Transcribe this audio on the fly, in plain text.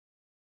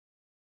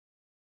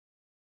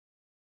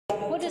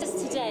What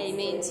does today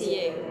mean to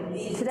you?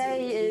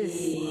 Today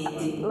is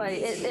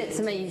it's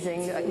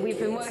amazing. We've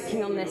been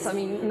working on this. I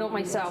mean, not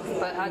myself,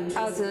 but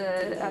as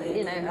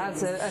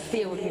a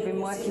field, we've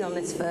been working on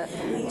this for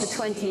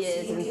 20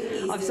 years,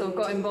 and I've sort of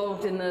got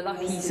involved in the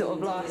lucky sort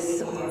of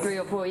last 3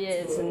 or 4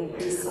 years,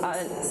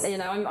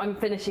 and I'm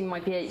finishing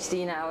my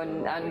PhD now,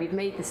 and we've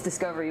made this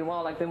discovery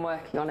while I've been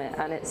working on it,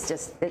 and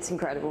it's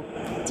incredible.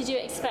 Did you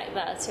expect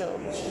that at all?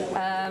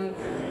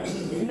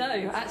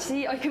 No,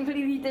 actually, I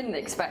completely didn't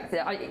expect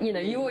it.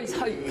 You always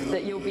hope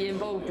that you'll be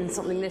involved in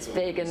something this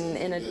big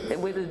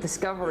and with a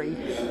discovery,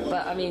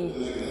 but I mean,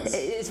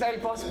 it's very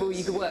possible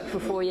you could work for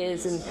 4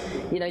 years and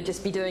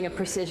just be doing a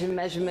precision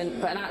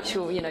measurement, but an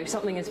actual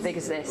something as big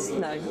as this,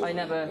 no, I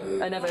never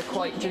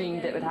quite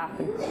dreamed it would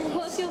happen.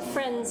 What have your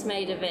friends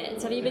made of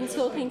it? Have you been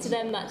talking to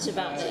them much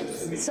about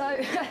this? So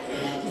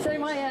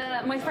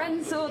my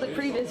friends saw the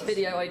previous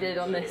video I did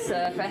on this for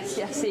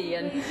STFC,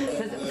 and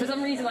for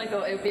some reason I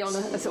thought it would be on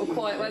a sort of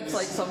quiet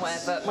website somewhere,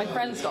 but my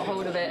friends got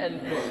hold of it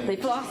and they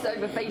plastered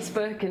over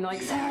Facebook and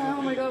like, Sarah,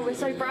 oh my god, we're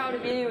so proud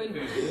of you, and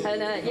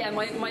yeah,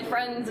 my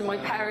friends and my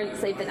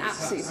parents, they've been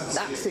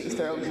absolutely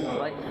thrilled.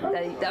 Like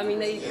they're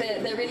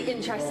really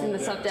interested in the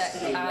subject,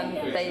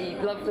 and they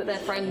love that their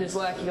friend is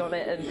working on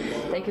it,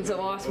 and they can sort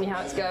of ask me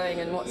how it's going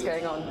and what's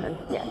going on, and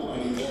yeah.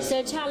 So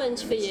a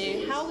challenge for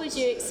you, how would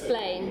you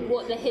explain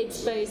what the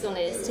Higgs boson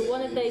is to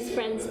one of those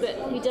friends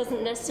who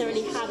doesn't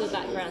necessarily have a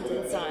background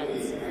in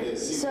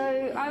science? So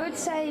I would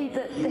say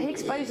that the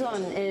Higgs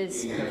boson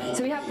is,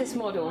 so we have this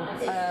model,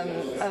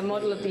 a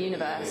model of the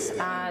universe,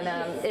 and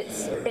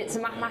it's a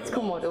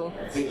mathematical model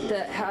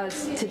that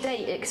has to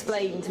date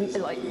explained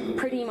like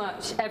pretty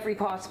much every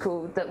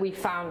particle that we've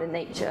found in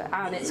nature,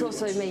 and it's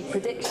also made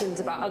predictions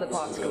about other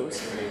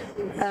particles.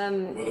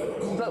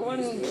 But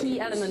one key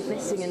element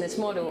missing in this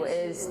model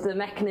is the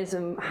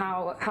mechanism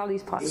how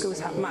these particles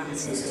have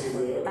mass.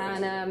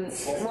 And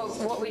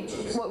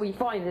what we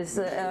find is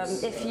that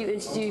if you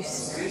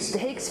introduce the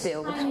Higgs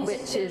field,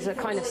 which is a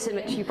kind of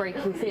symmetry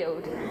breaking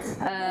field,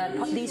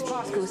 these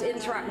particles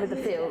interact with the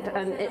field,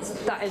 and it's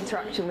that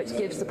interaction which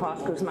gives the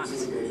particles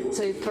mass.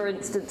 So for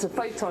instance, a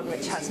photon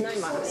which has no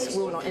mass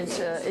will not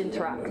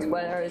interact,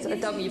 whereas a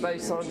W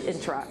boson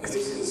interacts.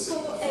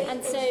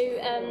 And so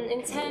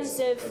in terms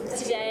of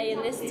today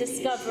and this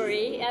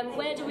discovery,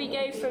 where do we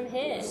go from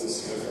here?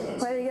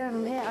 Where do we go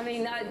from here? I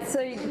mean, so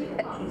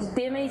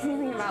the amazing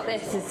thing about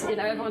this is,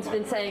 everyone's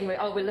been saying,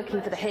 oh, we're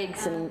looking for the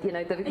Higgs, and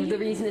the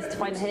reason is to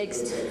find the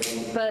Higgs,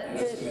 but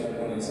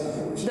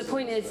the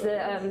point is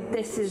that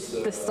this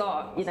is the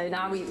start.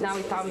 Now we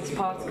found this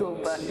particle,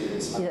 but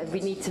we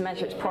need to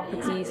measure its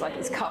properties, like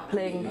its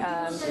coupling.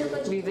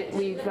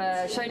 We've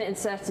shown it in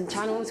certain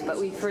channels, but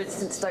we, for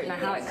instance, don't know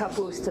how it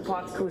couples to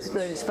particles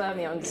known as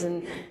fermions.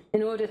 And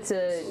in order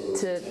to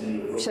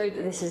show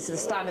that this is the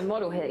standard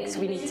model Higgs,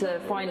 we need to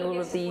find all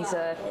of these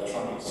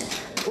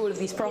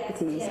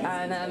properties.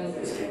 And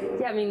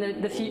yeah, I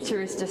mean, the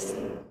future is just,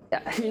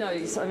 who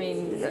knows? I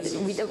mean,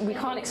 we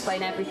can't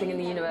explain everything in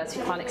the universe.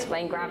 We can't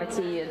explain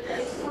gravity,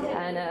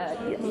 and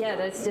yeah,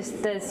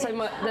 there's so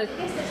much.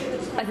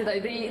 I don't know.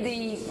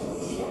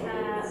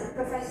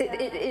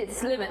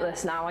 It's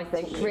limitless now, I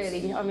think,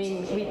 really. I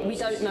mean, we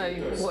don't know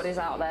what is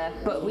out there,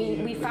 but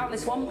we found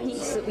this one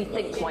piece that we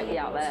think might be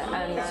out there,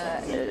 and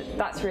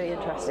that's really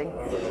interesting.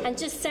 And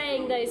just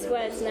saying those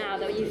words now,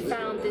 that you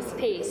found this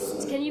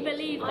piece, can you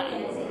believe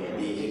that?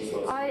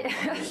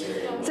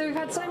 So we've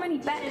had so many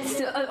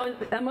bets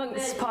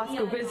amongst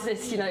particle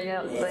business,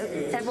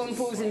 everyone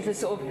falls into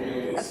sort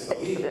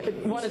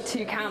of one of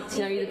two camps,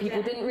 either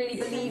people didn't really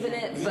believe in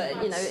it, but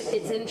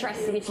it's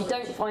interesting if you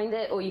don't find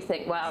it, or you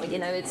think, wow,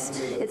 it's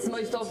the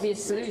most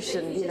obvious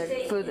solution,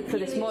 for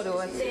this model.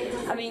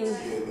 I mean,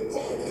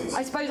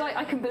 I suppose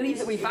I can believe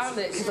that we found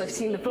it because I've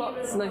seen the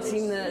plots and I've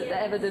seen the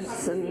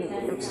evidence and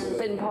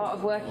been part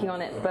of working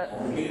on it, but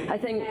I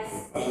think,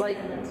 like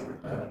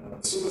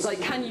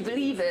can you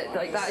believe it?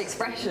 Like that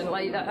expression,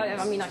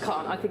 I mean, I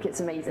can't. I think it's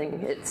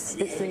amazing. It's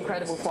an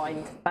incredible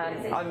find,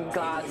 and I'm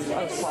glad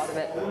I was part of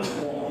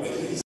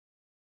it.